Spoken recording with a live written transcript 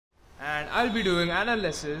I'll be doing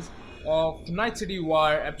analysis of Night City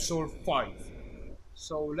Wire episode 5.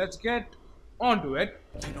 So let's get on to it.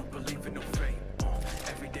 You don't believe in no fate.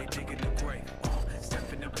 Every day digging the grave.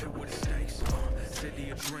 Step in the pit with the stakes. City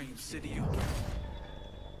of dreams, city of...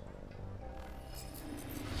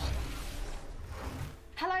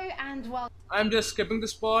 Hello and welcome I'm just skipping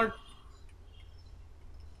this part.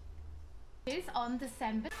 on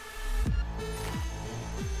December.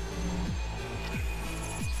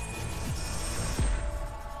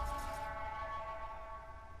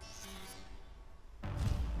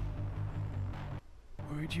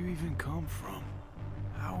 Where'd you even come from?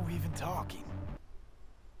 How are we even talking?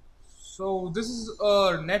 So this is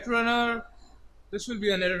a Netrunner. This will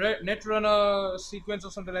be a Netrunner sequence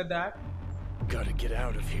or something like that. Gotta get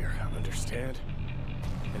out of here, understand?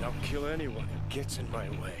 And I'll kill anyone who gets in my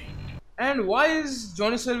way. And why is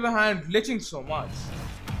Johnny Silverhand glitching so much?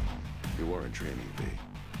 You weren't dreaming, V.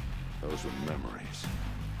 Those were memories.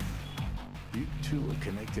 You two are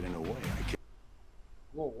connected in a way I can't...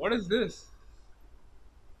 Whoa, what is this?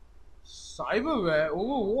 Cyberware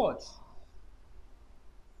Overwatch.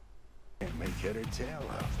 make head or tail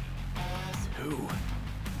of. Who?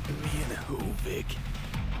 Me and who, Vic?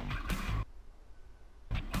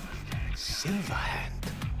 Silverhand.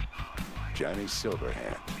 Johnny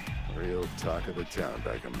Silverhand. Real talk of the town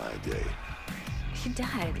back in my day. He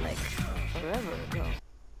died, like, forever ago.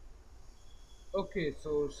 Okay,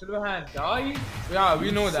 so Silverhand died? Yeah,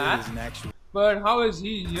 we know that. But how is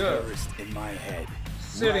he here? In my head.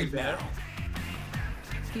 Sitting there.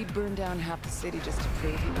 He burned down half the city just to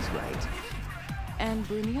prove he was right. And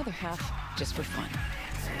burned the other half just for fun.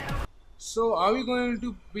 So are we going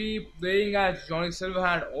to be playing as Johnny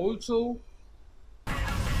Silverhand also?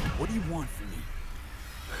 What do you want from me?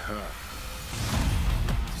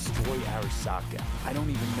 Destroy Arasaka. I don't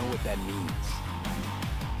even know what that means.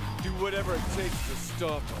 Do whatever it takes to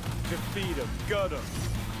stop him, defeat him, gut him.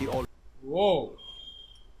 He all Whoa.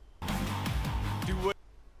 Do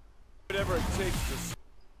whatever it takes to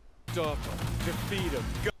stop him, defeat him,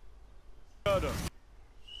 gut him.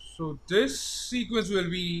 So this sequence will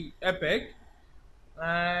be epic,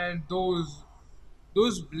 and those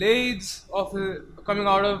blades of coming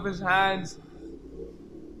out of his hands.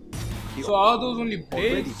 So are those only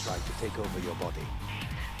blades? Already tried to take over your body.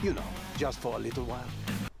 You know, just for a little while.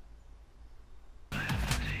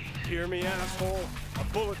 Hear me, asshole? A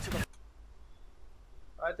bullet to the...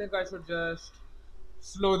 I think I should just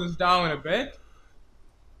slow this down a bit.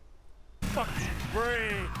 Fucking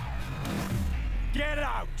brain! Get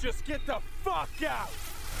out! Just get the fuck out!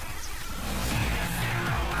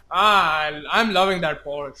 Ah, I'm loving that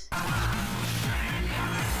Porsche.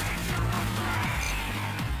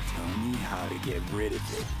 tell me how to get rid of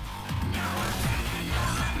it.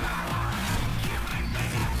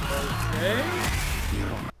 Okay.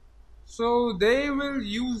 So they will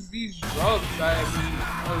use these drugs, I mean,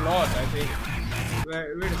 a lot, I think.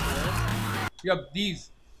 Wait a second. Yep,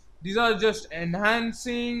 these. These are just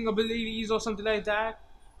enhancing abilities or something like that.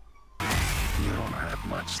 You don't have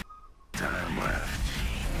much time left.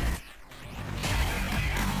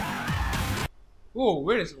 Whoa,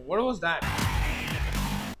 wait a second. What was that?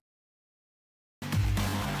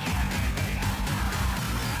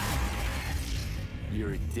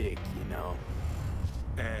 You're a dick, you know.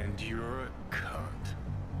 And you're a cunt.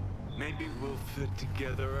 Maybe we'll fit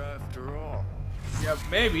together after all. Yep,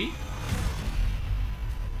 maybe.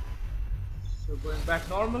 So going back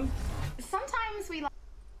normal. Sometimes we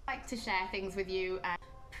like to share things with you.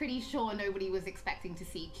 Pretty sure nobody was expecting to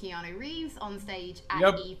see Keanu Reeves on stage at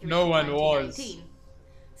E3 no one 2018. was.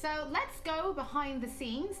 So let's go behind the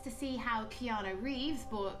scenes to see how Keanu Reeves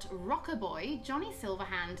brought rocker boy Johnny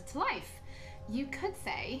Silverhand to life. You could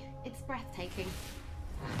say it's breathtaking.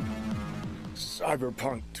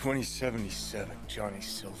 Cyberpunk 2077, Johnny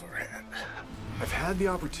Silverhand. I've had the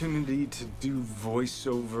opportunity to do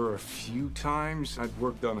voiceover a few times. I'd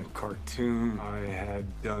worked on a cartoon. I had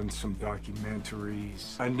done some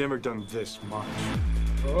documentaries. I'd never done this much.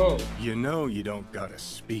 Oh. You know you don't gotta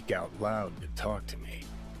speak out loud to talk to me.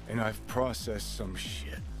 And I've processed some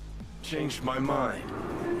shit. Changed my mind.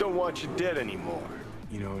 Don't want you dead anymore.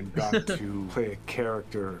 You know, and got to play a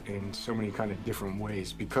character in so many kind of different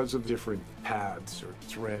ways because of different paths or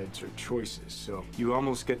threads or choices. So you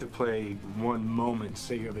almost get to play one moment,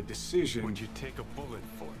 say you have a decision. Would you take a bullet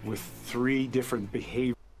for me? With 3 different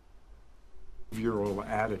behavioral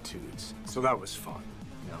attitudes. So that was fun.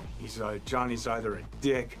 You know, Johnny's either a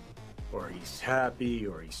dick, or he's happy,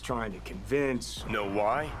 or he's trying to convince. Know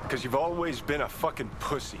why? Because you've always been a fucking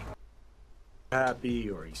pussy. Happy,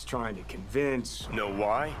 or he's trying to convince. Know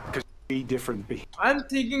why? Because different. I'm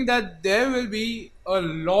thinking that there will be a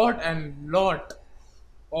lot and lot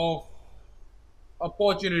of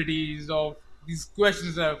opportunities of these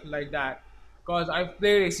questions of like that. Because I've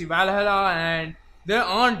played AC Valhalla and there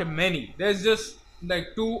aren't many. There's just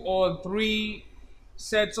like 2 or 3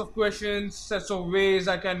 sets of questions, sets of ways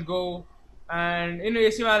I can go. And in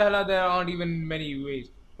AC Valhalla there aren't even many ways.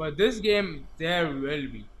 But this game there will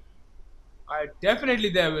be. I definitely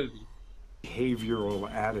there will be.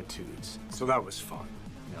 Behavioral attitudes. So that was fun.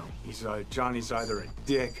 You know, Johnny's either a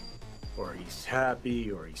dick, or he's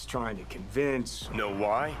happy, or he's trying to convince. Know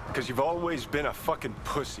why? Because you've always been a fucking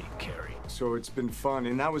pussy, Carrie. So it's been fun,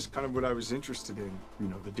 and that was kind of what I was interested in. You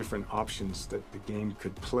know, the different options that the game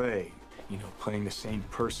could play. You know, playing the same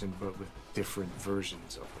person, but with different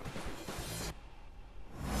versions of them.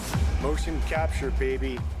 Motion capture,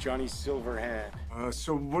 baby. Johnny Silverhand.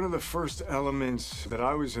 So one of the first elements that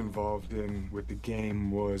I was involved in with the game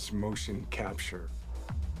was motion capture.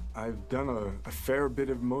 I've done a fair bit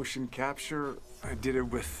of motion capture. I did it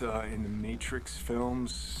with in the Matrix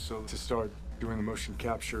films, so to start doing the motion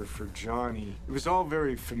capture for Johnny, it was all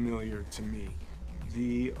very familiar to me.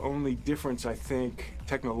 The only difference, I think,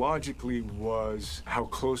 technologically was how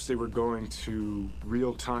close they were going to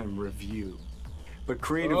real-time review. But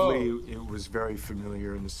creatively, it was very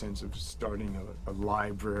familiar in the sense of starting a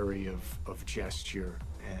library of gesture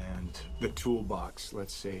and the toolbox,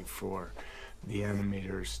 let's say, for the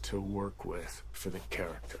animators to work with for the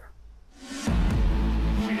character.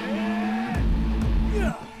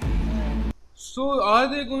 So are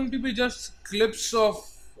they going to be just clips of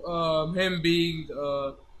him being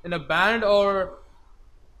in a band, or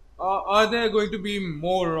are there going to be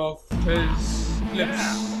more of his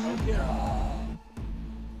clips?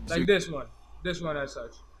 Like this one as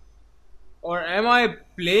such. Or am I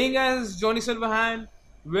playing as Johnny Silverhand?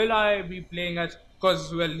 Will I be playing as,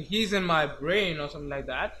 because well, he's in my brain or something like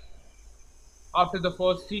that after the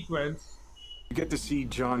first sequence. You get to see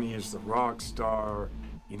Johnny as the rock star,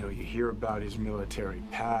 you know, you hear about his military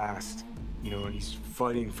past, you know, and he's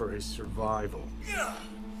fighting for his survival.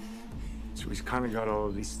 So he's kind of got all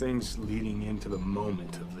of these things leading into the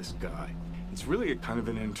moment of this guy. It's really a kind of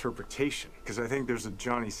an interpretation, because I think there's a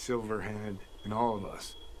Johnny Silverhand in all of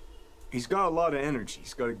us. He's got a lot of energy.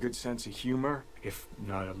 He's got a good sense of humor, if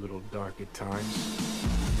not a little dark at times.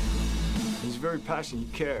 He's very passionate.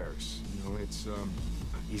 He cares. You know, it's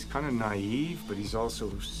he's kind of naive, but he's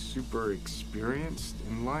also super experienced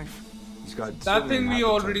in life. He's got that thing we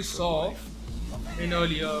already saw in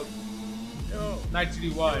earlier Night City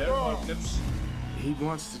Wire clips. He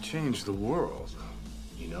wants to change the world.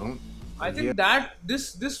 You know. I think that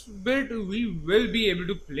this bit we will be able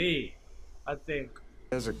to play. I think.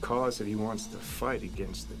 Has a cause that he wants to fight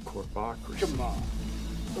against the corpocracy. Come on.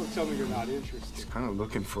 Don't tell me you're not interested. He's kind of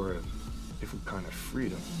looking for a different kind of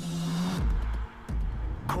freedom.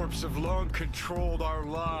 Corps have long controlled our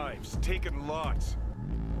lives, taken lots.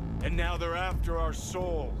 And now they're after our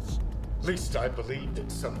souls. At least I believed in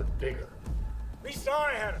something bigger. At least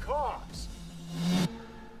I had a cause.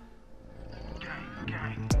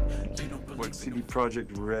 What CD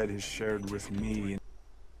Projekt Red has shared with me.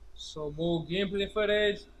 So more gameplay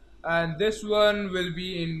footage, and this one will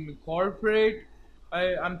be in corporate,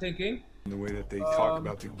 I'm thinking. The way that they talk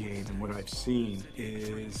about the game and what I've seen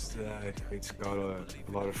is that it's got a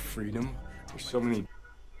lot of freedom. There's so many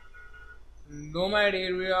nomad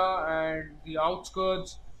area and the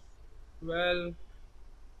outskirts. Well,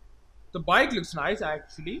 the bike looks nice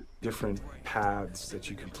actually. Different paths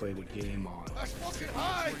that you can play the game on.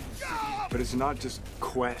 But it's not just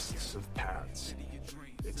quests of paths.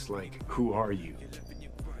 It's like, who are you?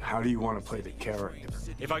 How do you want to play the character?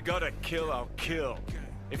 If I gotta kill, I'll kill.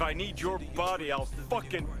 If I need your body, I'll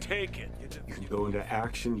fucking take it. You can go into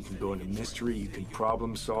action, you can go into mystery, you can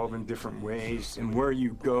problem solve in different ways. And where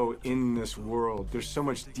you go in this world, there's so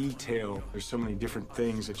much detail, there's so many different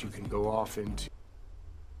things that you can go off into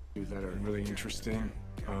that are really interesting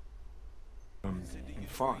and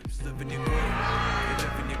fun.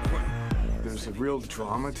 There's a real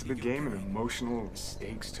drama to the game and emotional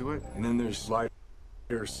stakes to it. And then there's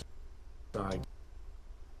lighter side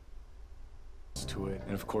to it.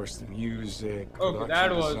 And of course the music,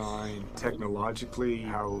 production design, technologically,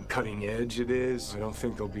 how cutting edge it is. I don't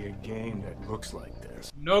think there'll be a game that looks like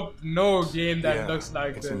this. Nope, no game that looks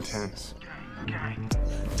like it's this. It's intense.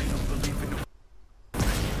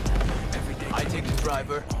 I take the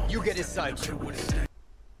driver, you get his side.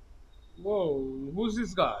 Whoa, who's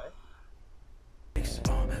this guy?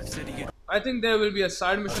 I think there will be a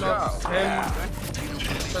side mission of him,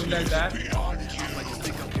 something like that.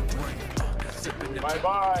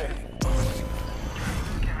 Bye-bye.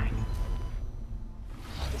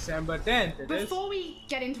 December 10th it is. Before we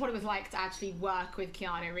get into what it was like to actually work with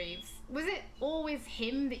Keanu Reeves, was it always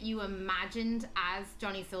him that you imagined as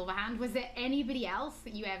Johnny Silverhand? Was there anybody else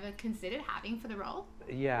that you ever considered having for the role?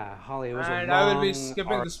 Yeah, Holly, it was And a I long will be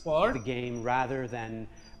skipping arc this part. of the game rather than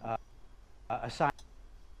a side.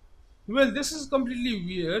 Well, this is completely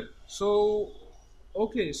weird. So,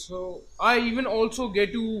 okay, so I even also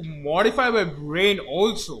get to modify my brain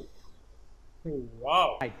also. Oh,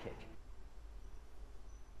 wow. Sidekick.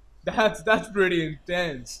 That's pretty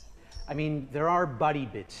intense. I mean, there are buddy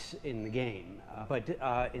bits in the game, but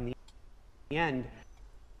in the end,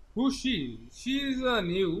 Who's she? She's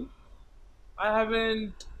new. I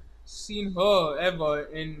haven't seen her ever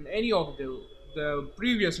in any of the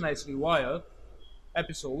previous Nights Rewire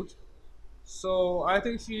episodes. So I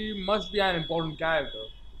think she must be an important character.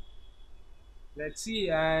 Let's see,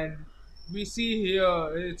 and we see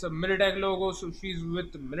here it's a Minitech logo, so she's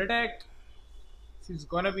with Minitech. She's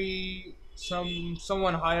gonna be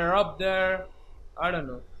someone higher up there. I don't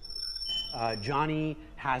know. Johnny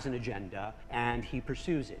has an agenda and he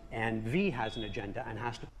pursues it, and V has an agenda and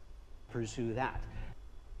has to pursue that.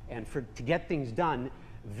 And to get things done,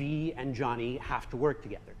 V and Johnny have to work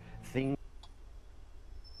together.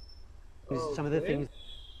 Some of the things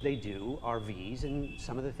they do are V's, and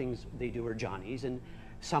some of the things they do are Johnny's, and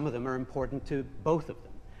some of them are important to both of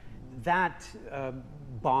them. That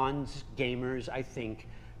bonds gamers, I think,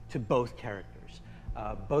 to both characters.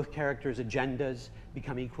 Both characters' agendas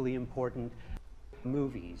become equally important.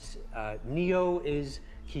 Movies. Neo is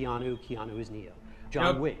Keanu, Keanu is Neo.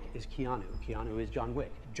 John Wick is Keanu, Keanu is John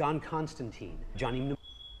Wick. John Constantine, Johnny.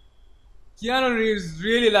 Keanu Reeves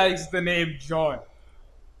really likes the name John.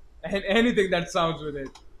 And anything that sounds with it.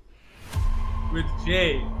 With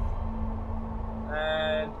J.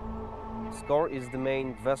 And Score is the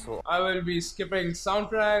main vessel. I will be skipping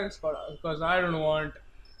soundtracks because I don't want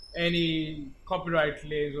any copyright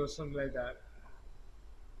claims or something like that.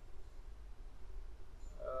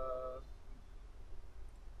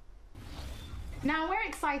 Now we're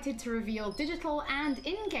excited to reveal digital and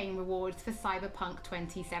in-game rewards for Cyberpunk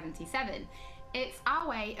 2077. It's our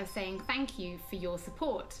way of saying thank you for your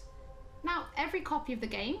support. Now, every copy of the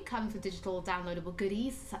game comes with digital downloadable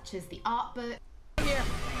goodies such as the art book. Here,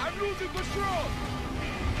 I'm losing control.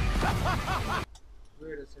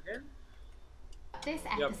 Wait a second. This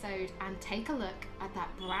episode and take a look at that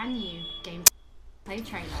brand new gameplay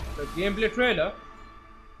trailer. The gameplay trailer.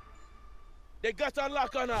 They got a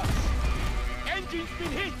lock on us. Engine's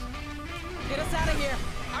been hit. Get us out of here.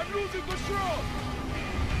 I'm losing control.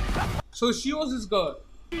 So she was this girl.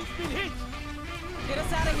 Engine's been hit. Get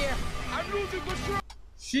us out of here. I'm losing control.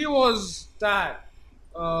 She was that,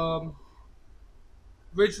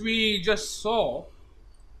 which we just saw.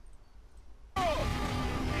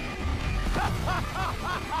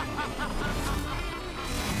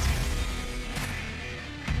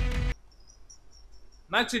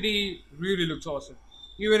 Night City really looks awesome,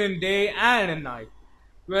 even in day and in night.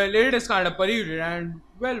 Well, it is kind of polluted, and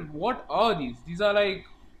well, what are these? These are like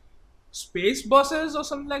space buses or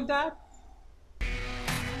something like that?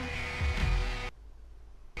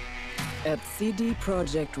 At CD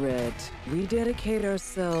Projekt Red, we dedicate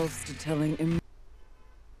ourselves to telling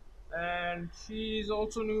And she's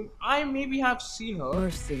also new. I maybe have seen her.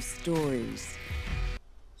 immersive stories.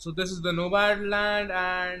 So this is the Nomad Land,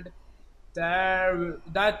 and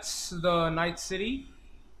that's the Night City,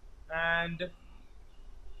 and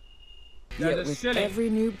Yet just with chilling.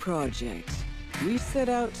 every new project, we set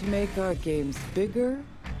out to make our games bigger,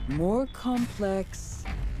 more complex,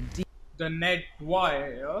 The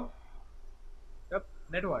Netwire. Yep,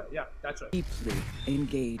 Netwire. Yeah, that's right. deeply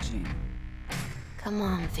engaging. Come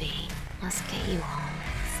on, V. Let's get you home.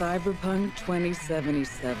 Cyberpunk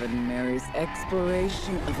 2077 marries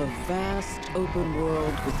exploration of a vast open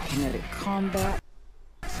world with kinetic combat.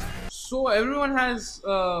 So everyone has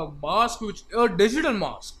a mask, which a digital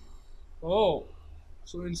mask. Oh,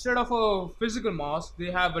 so instead of a physical mask,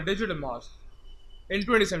 they have a digital mask in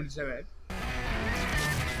 2077.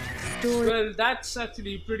 Well, that's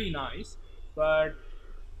actually pretty nice, but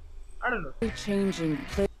I don't know. Changing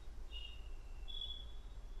play.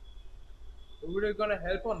 Would it gonna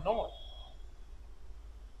help or not?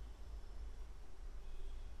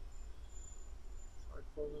 Sorry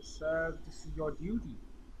for the sir, this is your duty.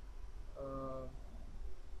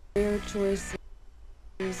 Player choices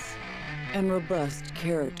and robust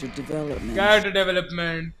character development. Character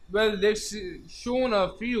development. Well, they've shown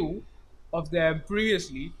a few of them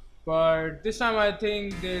previously, but this time I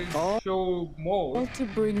think they'll show more. To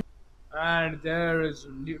bring And there is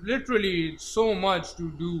literally so much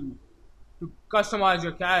to do to customize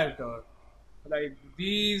your character. Like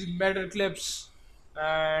these metal clips,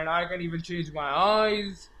 and I can even change my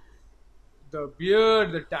eyes, the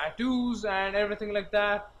beard, the tattoos, and everything like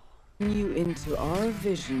that. You into our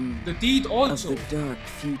vision The teeth of also. the dark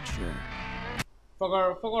future.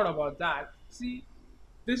 Forgot about that. See,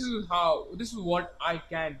 this is what I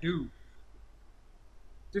can do.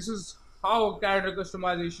 This is how character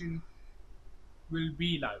customization will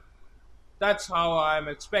be like. That's how I'm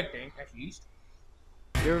expecting, at least.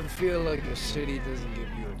 You ever feel like the city doesn't give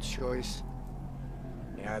you a choice?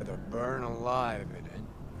 You either burn alive in it,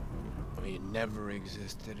 or you never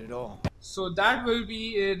existed at all. So that will be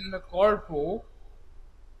in Corpo,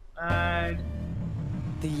 and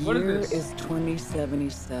The what year is this? is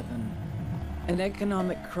 2077. An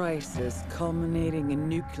economic crisis culminating in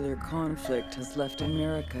nuclear conflict has left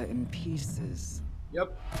America in pieces.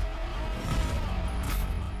 Yep.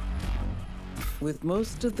 With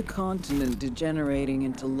most of the continent degenerating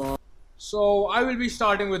into law. So I will be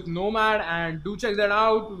starting with Nomad, and do check that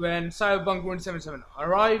out when Cyberpunk 2077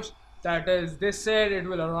 arrives. That is, they said it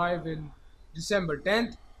will arrive in December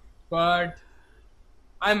 10th, but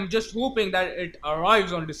I'm just hoping that it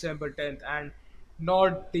arrives on December 10th and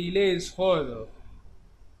not delays further.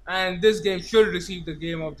 And this game should receive the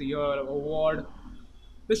Game of the Year award.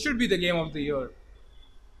 This should be the Game of the Year,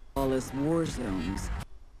 Lawless war zones.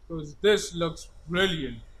 because this looks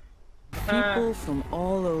brilliant. People from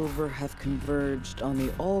all over have converged on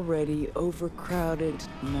the already overcrowded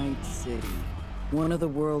Night City, one of the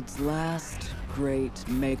world's last great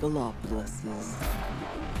megalopolises.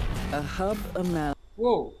 A hub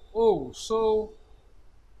Whoa, oh, so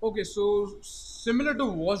okay, so similar to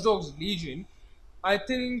Watch Dogs Legion, I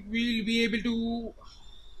think we'll be able to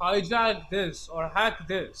hijack this or hack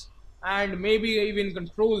this and maybe even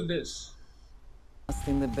control this.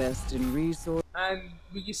 the best in resource. And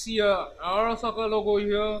we can see a Arasaka logo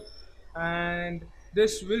here, and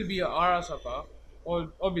this will be a Arasaka,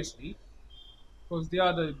 obviously, because they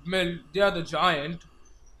are the giant,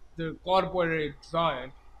 the corporate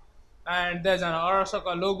giant, and there's an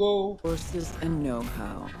Arasaka logo. Resources and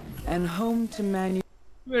know-how, and home to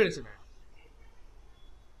Wait a second.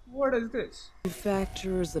 What is this?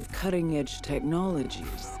 manufacturers of cutting-edge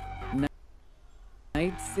technologies.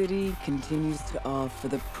 Night City continues to offer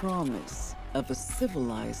the promise of a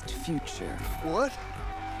civilized future. What?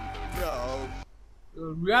 No.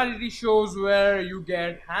 Reality shows where you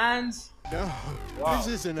get hands. No. Wow. This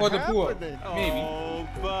isn't for the poor, happening. maybe. Oh,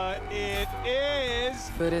 but it is.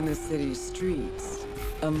 But in the city streets,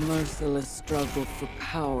 a merciless struggle for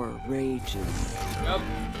power rages. Yep.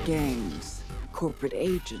 Gangs, corporate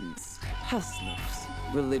agents, hustlers,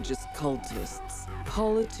 religious cultists,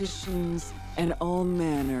 politicians, and all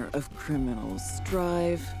manner of criminals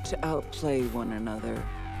strive to outplay one another.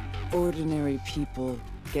 Ordinary people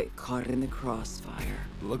get caught in the crossfire.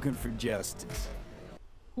 Looking for justice.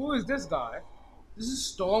 Who is this guy? This is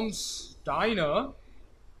Storm's diner.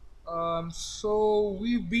 So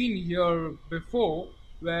we've been here before.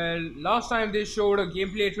 Well, last time they showed a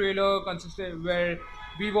gameplay trailer consistent where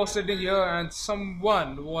we were sitting here and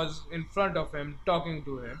someone was in front of him talking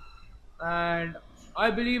to him, and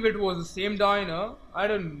I believe it was the same diner. I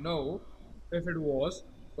don't know if it was,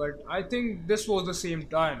 but I think this was the same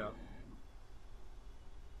diner.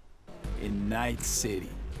 In Night City,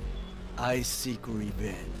 I seek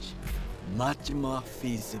revenge. Much more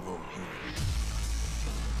feasible here.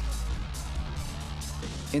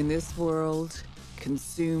 In this world,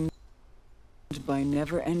 consumed by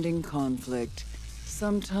never-ending conflict,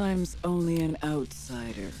 sometimes only an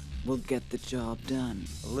outsider will get the job done.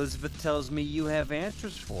 Elizabeth tells me you have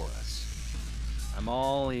answers for us. I'm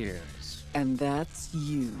all ears. And that's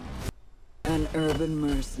you. An urban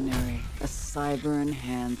mercenary, a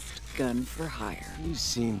cyber-enhanced gun for hire. You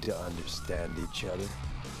seem to understand each other.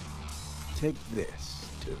 Take this,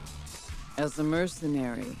 too. As a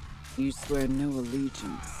mercenary, you swear no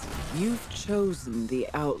allegiance. You've chosen the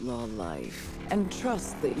outlaw life and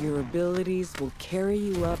trust that your abilities will carry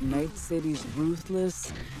you up Night City's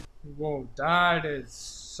ruthless. Whoa, that is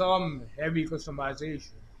some heavy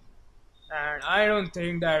customization. And I don't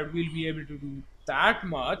think that we'll be able to do that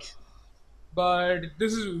much. But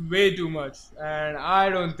this is way too much. And I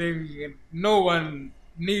don't think no one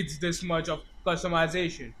needs this much of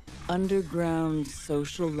customization. Underground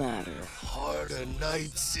social ladder. Heart of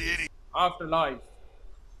Night City. Afterlife.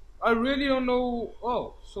 I really don't know.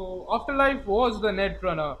 Oh, so Afterlife was the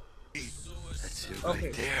Netrunner. That's it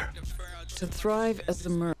right there. To thrive as a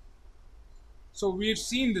merc. So we've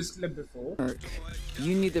seen this clip before.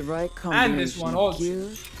 You need the right combination and this one of also. gear,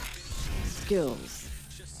 skills,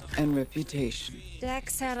 and reputation.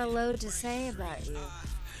 Dex had a load to say about you.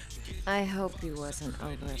 I hope he wasn't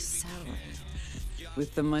overselling.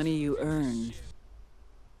 With the money you earn,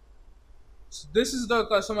 So this is the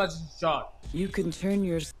customization chart. you can turn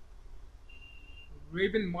your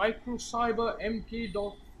Raven Micro Cyber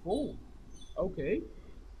MK.4. Okay.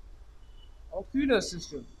 Ocular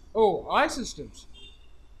system. Oh, eye systems.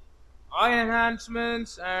 Eye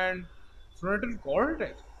enhancements and frontal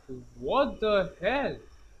cortex. What the hell?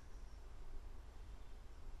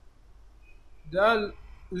 There are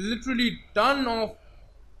literally ton of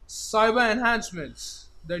cyber enhancements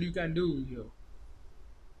that you can do here.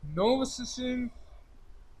 Nervous system,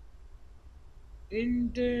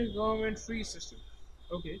 intergovernment free system.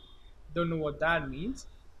 Okay, don't know what that means,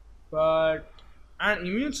 but an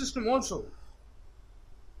immune system also.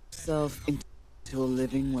 self into a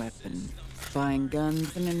living weapon, buying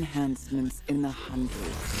guns and enhancements in the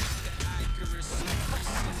hundreds.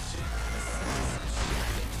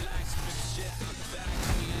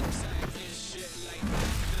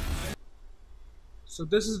 So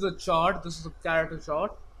this is the chart. This is the character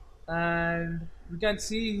chart, and we can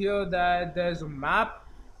see here that there's a map,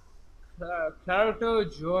 character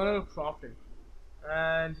journal crafting,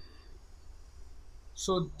 and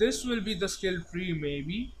so this will be the skill tree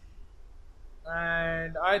maybe,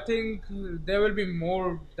 and I think there will be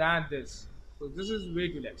more than this. So this is way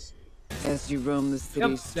too less. As you roam the city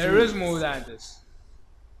Yep, streets, there is more than this.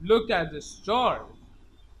 Look at this chart.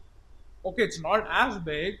 Okay, it's not as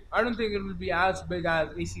big. I don't think it will be as big as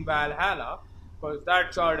AC Valhalla, because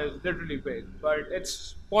that chart is literally big, but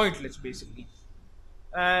it's pointless basically.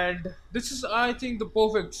 And this is, I think, the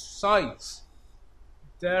perfect size.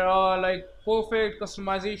 There are like perfect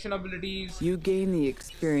customization abilities. you gain the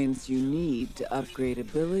experience you need to upgrade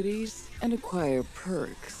abilities and acquire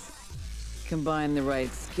perks. Combine the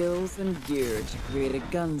right skills and gear to create a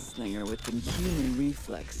gunslinger with inhuman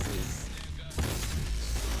reflexes.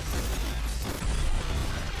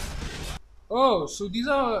 Oh, so these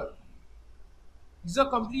are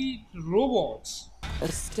complete robots.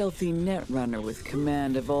 A stealthy netrunner with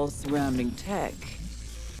command of all surrounding tech.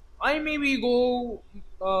 I maybe go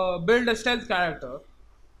build a stealth character.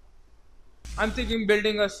 I'm thinking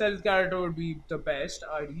building a stealth character would be the best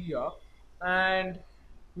idea, and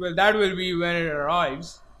well, that will be when it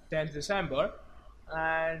arrives, 10th December,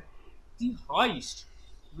 and the heist.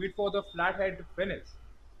 Wait for the flathead to finish.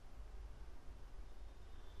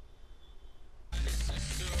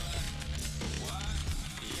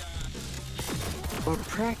 Or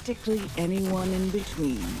practically anyone in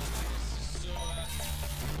between.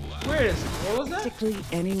 Where is it? What was that? Practically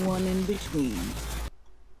anyone in between.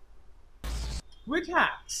 Quick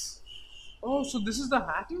hacks. Oh, so this is the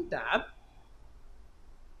hacking tab.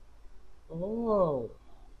 Oh.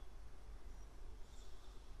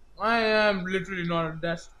 I am literally not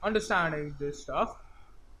understanding this stuff.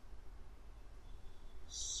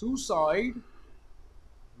 Suicide.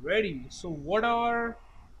 Ready. So what are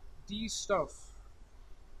these stuff?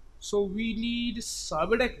 So we need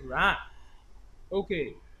Cyberdeck RAM.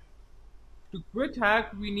 Okay. To quick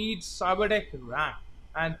hack, we need Cyberdeck RAM.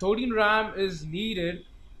 And 13 RAM is needed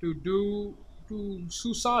to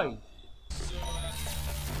suicide.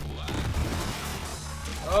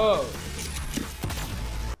 Oh.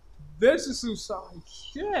 This is suicide.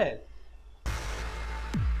 Shit.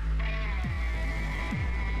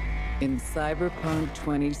 In Cyberpunk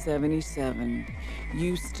 2077,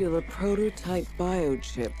 you steal a prototype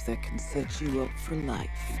biochip that can set you up for life.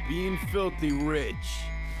 Being filthy rich.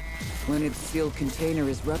 When its sealed container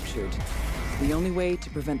is ruptured, the only way to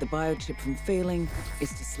prevent the biochip from failing is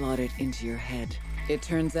to slot it into your head. It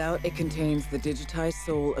turns out it contains the digitized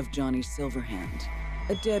soul of Johnny Silverhand,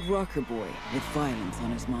 a dead rocker boy with violence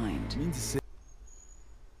on his mind. Mean to say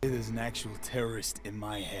there's an actual terrorist in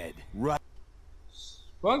my head. Right.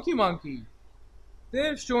 Funky Monkey.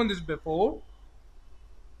 They've shown this before.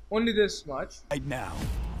 Only this much. Right now.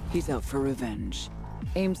 He's out for revenge.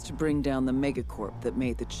 Aims to bring down the megacorp that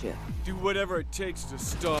made the chip. Do whatever it takes to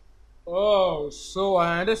stop. Oh, so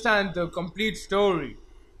I understand the complete story.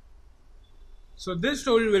 So this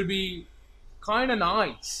story will be kinda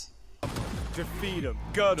nice. Defeat him.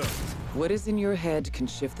 Gut him. What is in your head can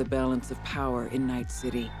shift the balance of power in Night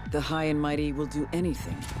City. The high and mighty will do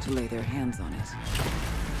anything to lay their hands on it.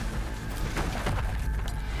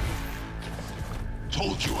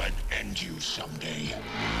 Told you I'd end you someday.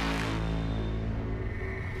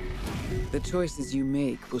 The choices you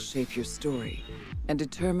make will shape your story and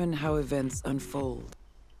determine how events unfold.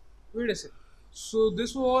 Wait a second. So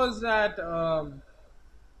this was that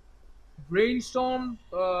brainstorm,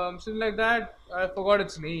 something like that. I forgot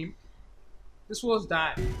its name. This was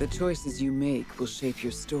that. The choices you make will shape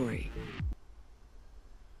your story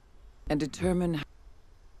and determine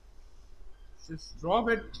Just drop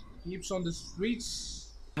it. Keeps on the streets.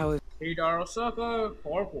 how it 8 Arasaka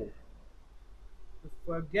Corpo.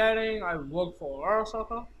 Forgetting I work for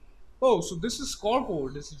Arasaka. Oh, so this is Corpo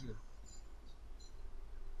decision.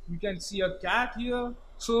 We can see a cat here.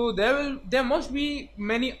 So there must be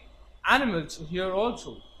many animals here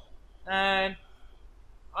also. And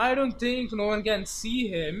I don't think no one can see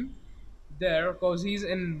him there because he's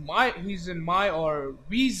in my or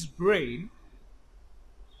V's brain.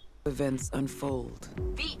 events unfold.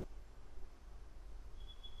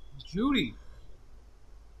 Judy.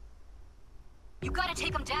 You gotta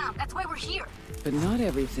take him down. That's why we're here. But not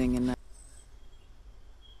everything in that.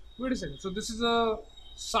 Wait a second. So this is a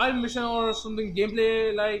side mission or something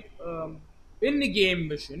gameplay like in the game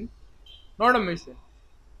mission, not a mission.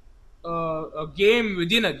 A game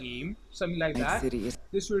within a game, something like that. City is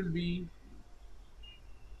This will be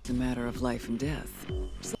a matter of life and death.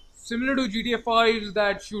 similar to GTA 5's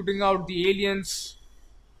that shooting out the aliens,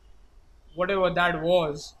 whatever that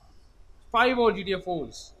was. 5 or GTA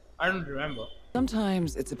 4's, I don't remember.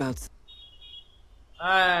 Sometimes it's about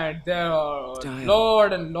And there are a Style.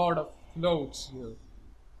 lot and lot of floats here.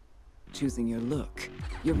 choosing your look.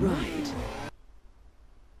 You're right.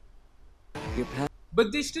 Your path.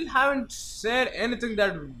 But they still haven't said anything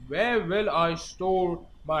that where will I store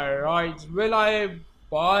my rights? Will I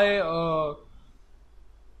buy a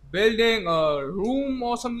building, a room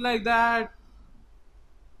or something like that?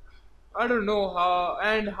 I don't know how,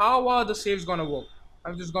 and how are the saves gonna work?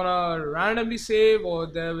 I'm just gonna randomly save, or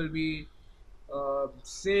there will be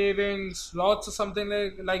saving slots or something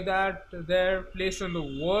like that there placed in the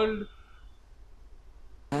world.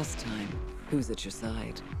 Last time, who's at your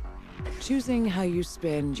side? Choosing how you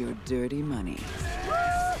spend your dirty money.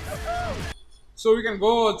 So we can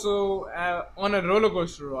go also on a roller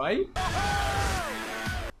coaster ride.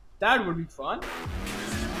 That would be fun.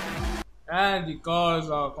 And the cars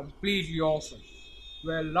are completely awesome.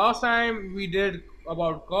 Well, last time we did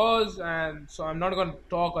about cars, and so I'm not going to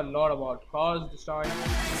talk a lot about cars this time.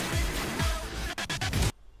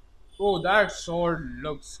 Oh, that sword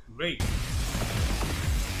looks great.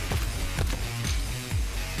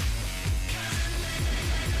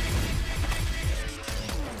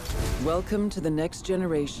 Welcome to the next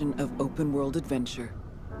generation of open world adventure.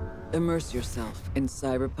 Immerse yourself in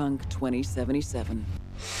Cyberpunk 2077.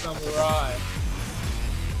 Samurai.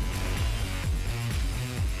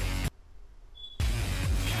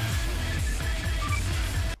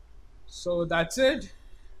 So that's it.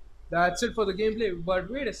 That's it for the gameplay. But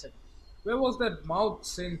wait a second. Where was that mouth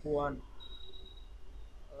sync one?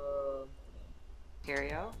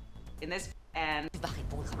 Ontario. In this and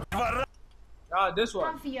this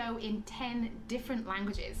one. Have VO in 10 different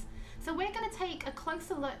languages. So we're going to take a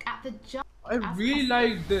closer look at the I really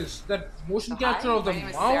like this. That motion capture of the my name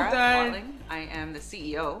is mouth Sarah and Watling. I am the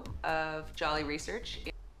CEO of Jolly Research.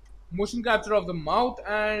 motion capture of the mouth,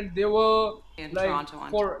 and they were In like Toronto,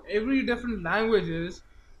 Ontario. for every different languages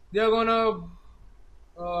they're gonna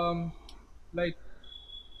like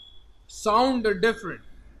sound different,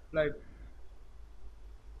 like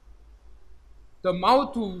the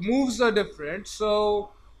mouth moves are different, so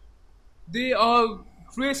they are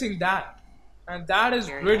tracing that, and that is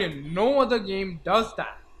brilliant. No other game does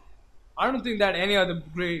that. I don't think that any other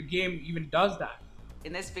great game even does that.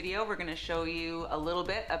 In this video, we're going to show you a little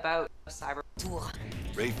bit about Cyberpunk.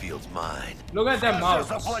 Rayfield's mine. Look at that mouth.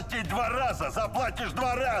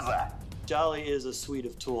 Jolly is a suite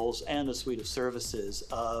of tools and a suite of services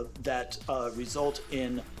that result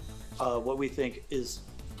in what we think is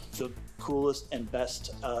the coolest and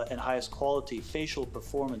best and highest quality facial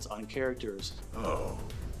performance on characters. Oh,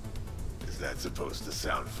 is that supposed to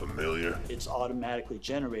sound familiar? It's automatically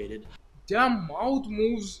generated. Their mouth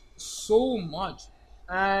moves so much,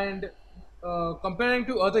 and comparing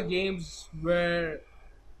to other games where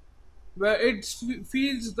it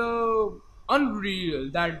feels the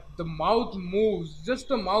unreal that the mouth moves, just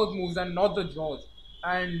the mouth moves and not the jaws.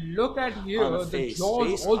 And look at here, On a the face, jaws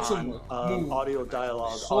based also on, move. audio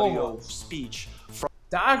dialogue, so audio much. speech.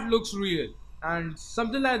 That looks real, and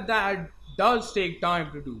something like that does take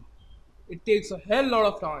time to do. It takes a hell lot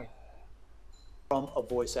of time. From a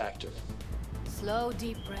voice actor. Slow,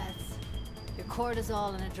 deep breaths. Your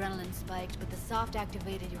cortisol and adrenaline spiked, but the soft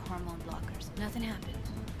activated your hormone blockers. Nothing happened.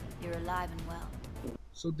 You're alive and well.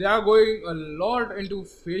 So they are going a lot into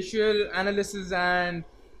facial analysis, and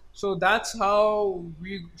so that's how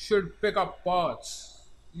we should pick up parts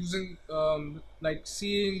using like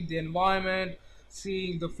seeing the environment,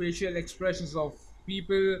 seeing the facial expressions of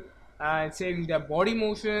people, and seeing their body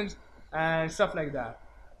motions and stuff like that.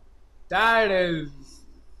 That is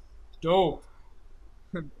dope.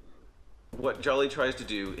 What Jolly tries to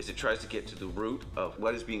do is it tries to get to the root of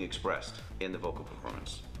what is being expressed in the vocal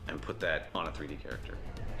performance and put that on a 3D character.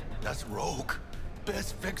 That's Rogue.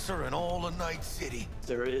 Best fixer in all of Night City.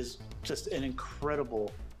 There is just an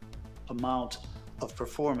incredible amount of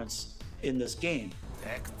performance in this game.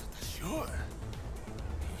 Sure.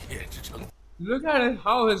 Look at it,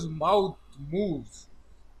 how his mouth moves.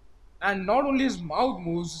 And not only his mouth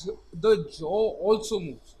moves, the jaw also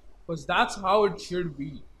moves. Because that's how it should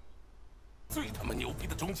be. A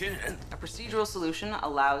procedural solution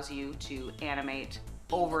allows you to animate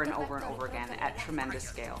over and over and over again at tremendous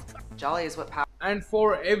scale. Jolly is what power. And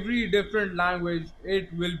for every different language,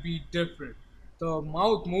 it will be different. The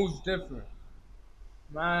mouth moves different.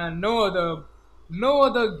 Man, no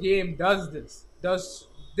other game does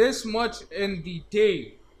this much in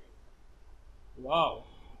detail. Wow.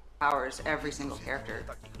 Powers every single character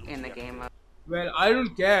in the game. Well, I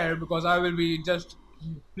don't care because I will be just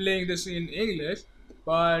playing this in English,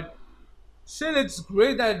 but still it's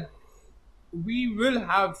great that we will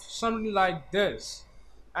have something like this,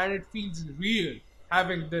 and it feels real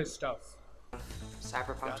having this stuff.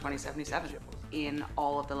 Cyberpunk 2077 in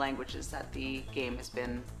all of the languages that the game has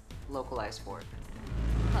been localized for.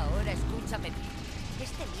 Ahora escúchame.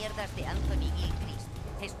 Este mierdas de Anthony Gilchrist.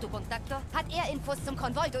 ¿Es tu contacto? Hat Infos zum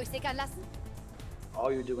Konvoi durchsickern lassen?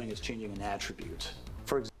 All you're doing is changing an attribute.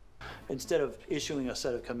 For example, instead of issuing a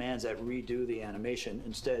set of commands that redo the animation,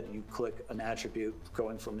 instead you click an attribute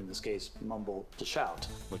going from, in this case, mumble to shout.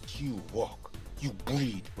 But you walk. You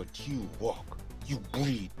bleed, but you walk. You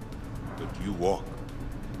bleed, but you walk.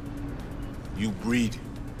 You breathe.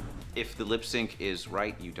 If the lip sync is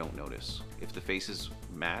right, you don't notice. If the faces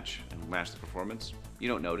match and match the performance, you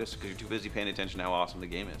don't notice because you're too busy paying attention to how awesome the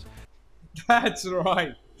game is. That's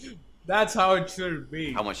right. That's how it should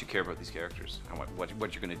be. How much you care about these characters,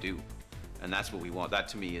 what you're gonna do, and that's what we want. That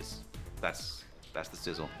to me is that's the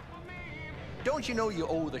sizzle. Don't you know you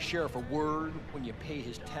owe the sheriff a word when you pay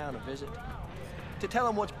his town a visit? To tell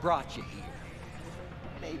him what's brought you here.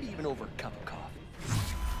 Maybe even over a cup of coffee.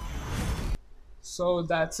 So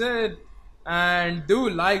that's it. And do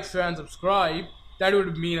like, share, and subscribe. That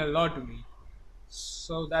would mean a lot to me.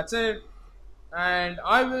 So that's it. And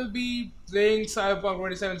I will be playing Cyberpunk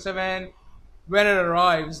 2077 when it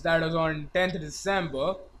arrives. That is on 10th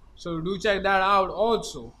December. So do check that out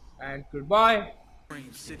also. And goodbye.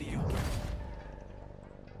 City.